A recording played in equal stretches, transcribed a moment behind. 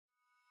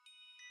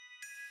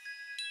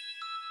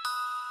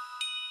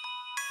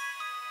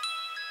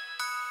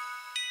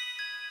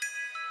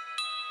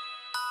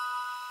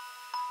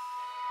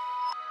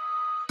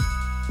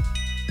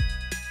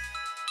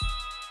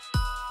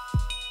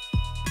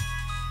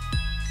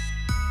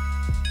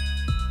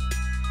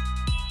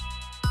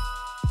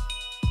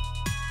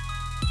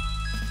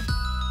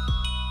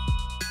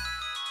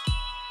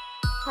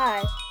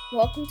Hi,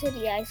 welcome to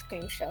the Ice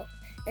Cream Show.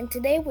 And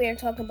today we are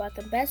talking about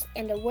the best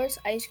and the worst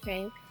ice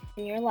cream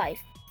in your life.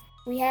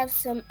 We have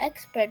some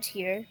experts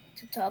here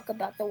to talk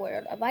about the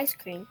world of ice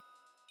cream.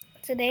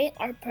 Today,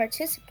 our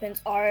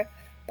participants are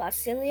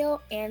Basilio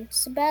and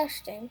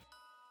Sebastian.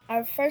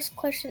 Our first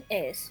question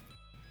is,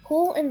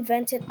 who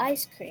invented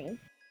ice cream?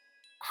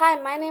 Hi,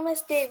 my name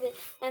is David,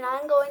 and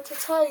I'm going to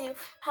tell you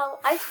how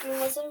ice cream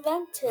was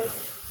invented.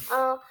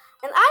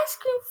 An ice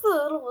cream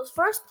food was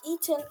first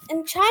eaten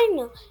in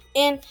China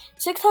in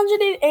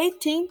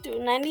 618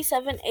 through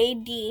 97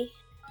 AD.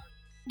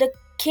 The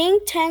King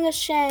Tang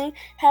Shang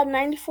had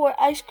 94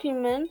 ice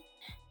cream men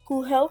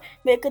who helped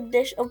make a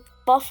dish of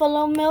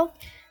buffalo milk,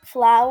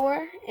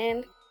 flour,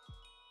 and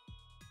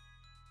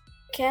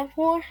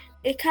camphor.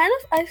 A kind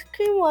of ice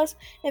cream was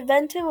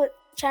invented with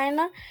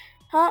China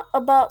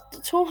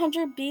about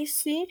 200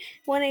 BC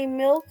when a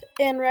milk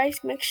and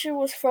rice mixture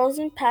was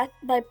frozen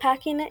by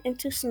packing it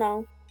into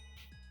snow.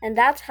 And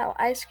that's how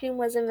ice cream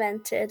was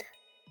invented.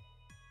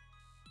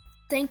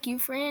 Thank you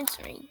for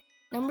answering.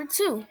 Number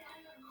 2,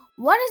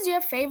 what is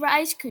your favorite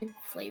ice cream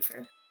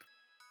flavor?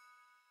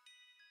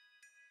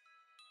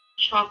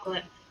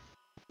 Chocolate.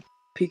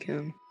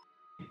 Pecan,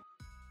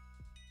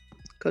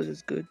 because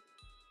it's good.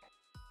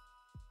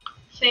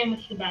 Same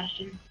with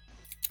Sebastian.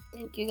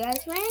 Thank you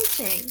guys for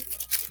answering.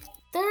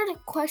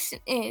 Third question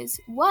is,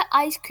 what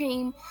ice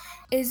cream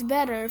is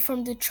better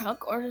from the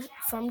truck or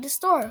from the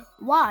store?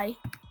 Why?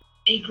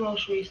 A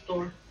grocery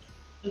store.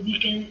 If you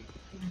can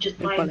just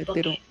El buy a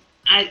paletero. bucket.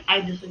 I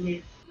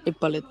disagree. El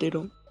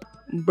paletero.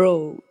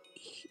 Bro,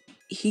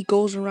 he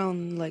goes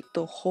around like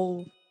the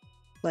whole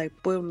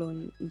pueblo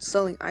and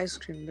selling ice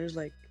cream. There's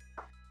like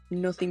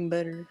nothing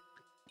better.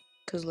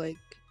 Cause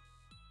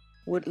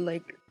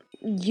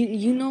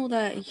you know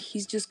that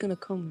he's just gonna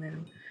come,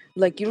 man.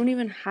 Like you don't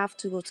even have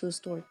to go to the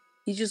store.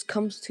 He just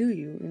comes to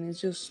you and it's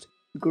just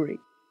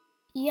great.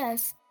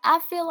 Yes, I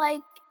feel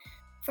like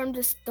from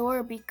the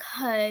store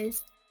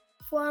because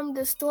from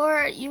the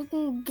store you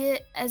can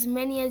get as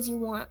many as you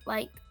want.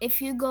 Like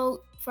if you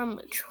go from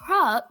a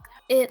truck,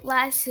 it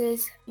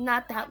lasts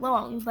not that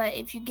long, but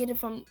if you get it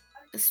from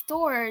the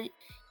store,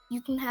 you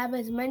can have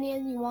as many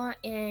as you want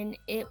and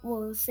it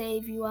will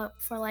save you up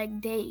for like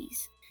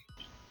days.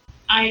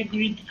 I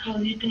agree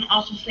because you can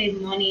also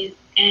save money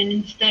and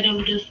instead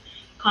of just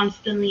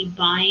constantly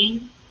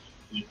buying,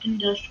 you can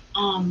just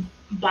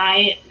buy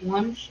it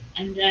once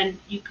and then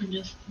you can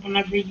just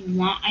whenever you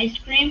want ice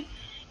cream,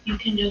 you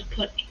can just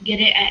get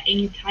it at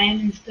any time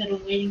instead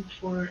of waiting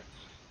for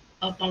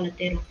a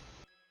paletero.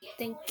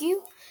 Thank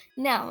you.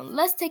 Now,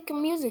 let's take a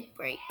music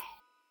break.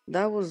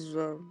 That was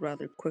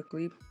rather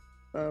quickly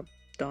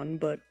done,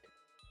 but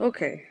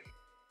okay.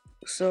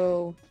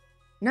 So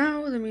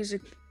now for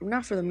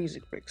the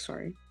music break,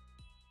 sorry.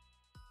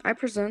 I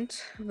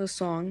present the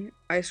song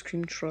Ice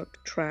Cream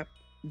Truck Trap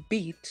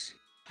Beat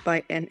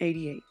by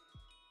N88.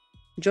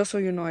 Just so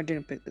you know, I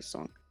didn't pick this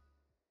song.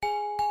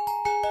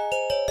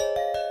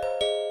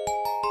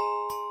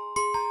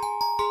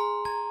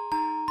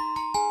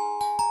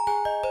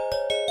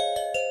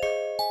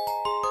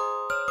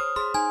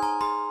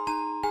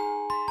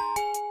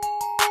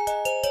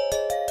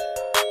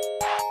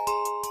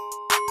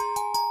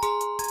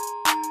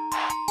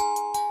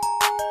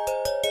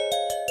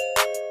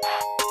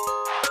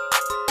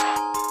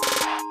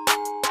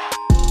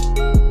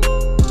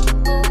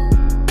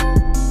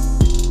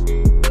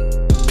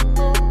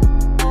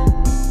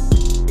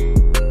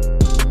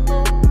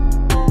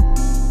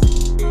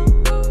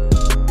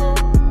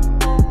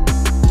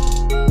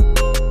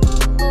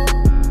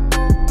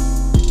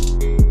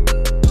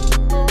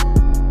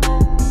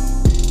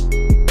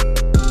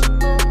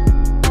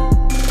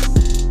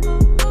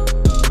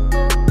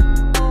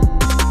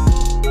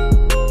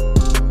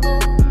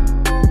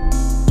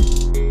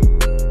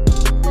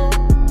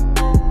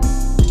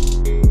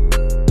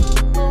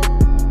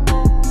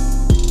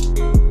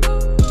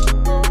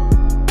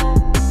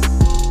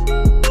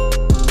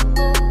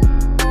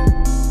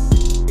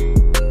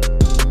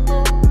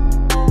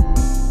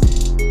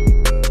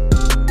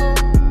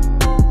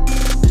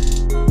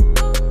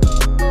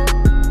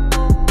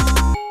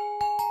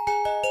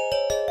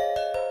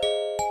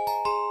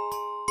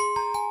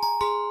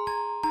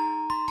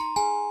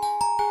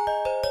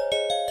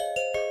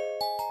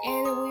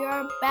 And we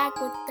are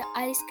back with the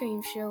Ice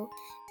Cream Show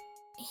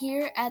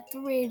here at the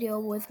radio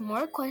with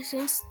more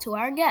questions to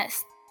our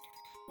guests.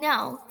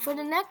 Now, for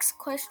the next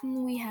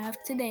question we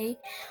have today,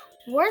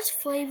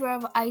 worst flavor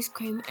of ice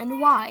cream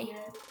and why?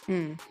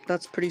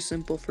 That's pretty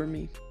simple for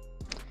me.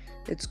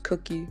 It's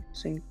cookies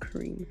and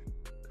cream.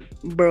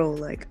 Bro,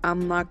 like,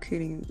 I'm not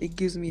kidding. It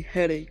gives me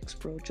headaches,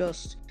 bro.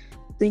 Just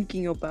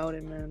thinking about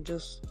it, man.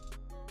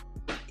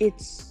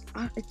 It's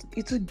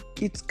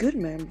good,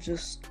 man.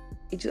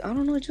 I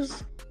don't know. It's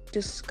just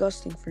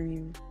disgusting for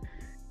me.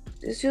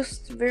 It's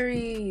just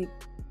very,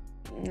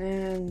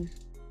 man,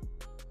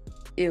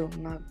 ill.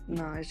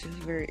 It's just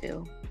very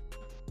ill.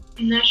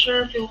 I'm not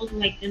sure if it was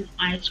like an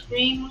ice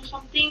cream or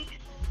something,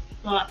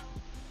 but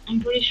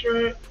I'm pretty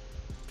sure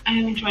I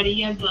haven't tried it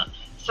yet, but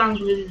it sounds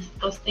really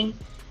disgusting.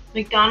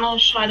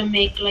 McDonald's tried to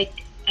make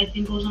like I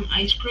think it was an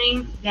ice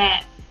cream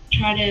that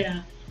tried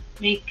to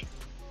make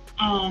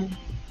um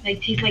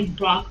like taste like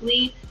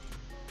broccoli,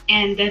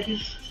 and that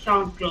just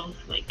sounds gross.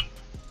 Like,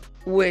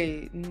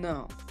 Wait,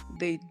 no,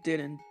 they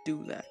didn't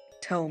do that.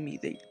 Tell me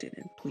they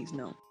didn't, please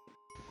no.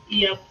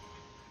 yep,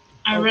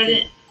 I read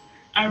Okay, it.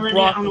 I read it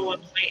on a broccoli.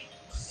 website.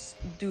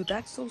 Dude,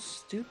 that's so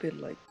stupid.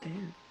 Like,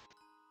 damn.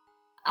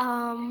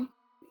 Um,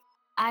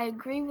 I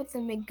agree with the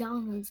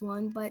McDonald's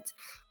one, but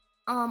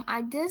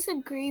I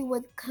disagree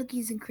with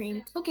cookies and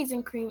cream. Cookies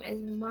and cream is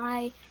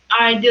my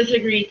I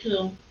disagree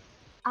too.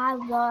 I I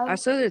love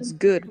said it's cookies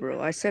good, and bro.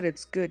 cream, I said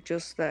it's good,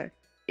 just that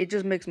it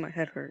just makes my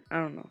head hurt. I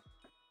don't know.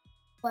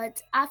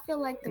 but I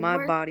feel like the My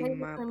worst body, flavor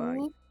my for body.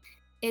 me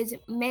is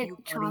mint You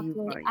body, you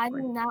chocolate. body, I do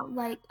body. not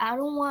like. I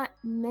don't want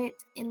mint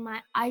in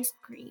my ice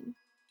cream.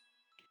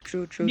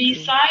 True, true,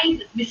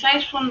 true.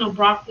 Besides from the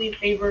broccoli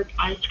flavored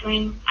ice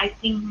cream, I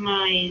think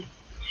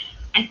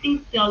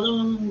the other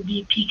one will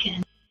be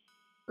pecan.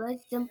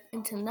 Let's jump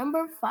into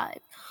number 5.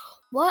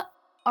 What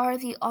are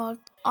the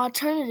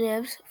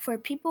alternatives for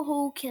people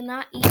who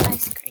cannot eat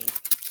ice cream?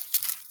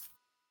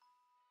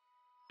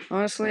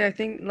 Honestly, I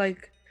think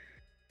like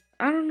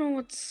I don't know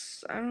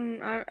what's I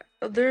don't I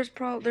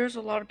there's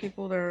a lot of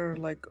people that are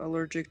like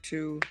allergic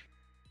to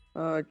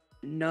uh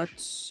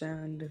nuts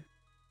and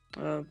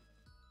uh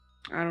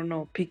I don't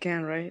know,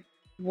 pecan, right?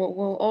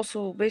 Well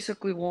also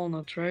basically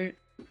walnuts, right?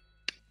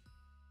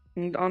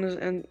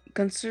 And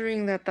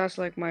considering that that's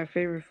like my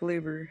favorite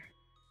flavor,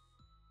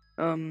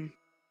 um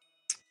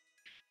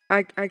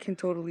I can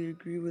totally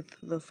agree with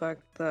the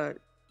fact that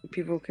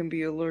people can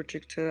be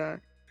allergic to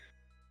that.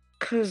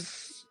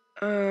 Cause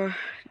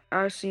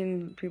I've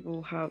seen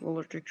people have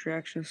allergic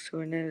reactions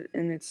to it,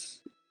 and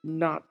it's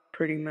not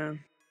pretty,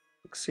 man.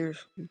 Like,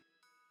 seriously.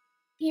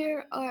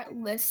 Here are a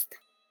list: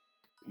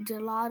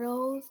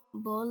 gelatos,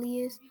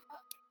 bollies,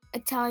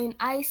 Italian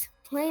ice,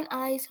 plain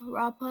ice,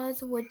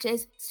 rapas, which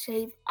is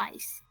shaved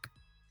ice.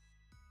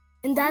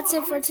 And that's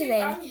it for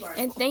today.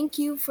 And thank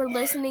you for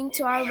listening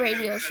to our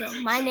radio show.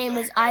 My name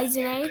is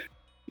Izene,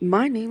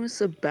 My name is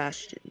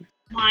Sebastian.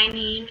 My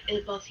name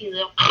is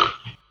Basilio.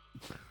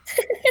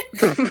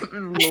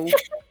 Lol.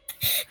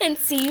 and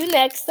see you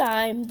next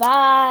time.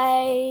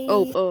 Bye.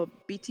 Oh,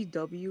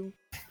 BTW.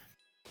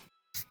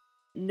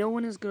 No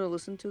one is gonna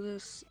listen to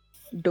this.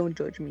 Don't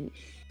judge me.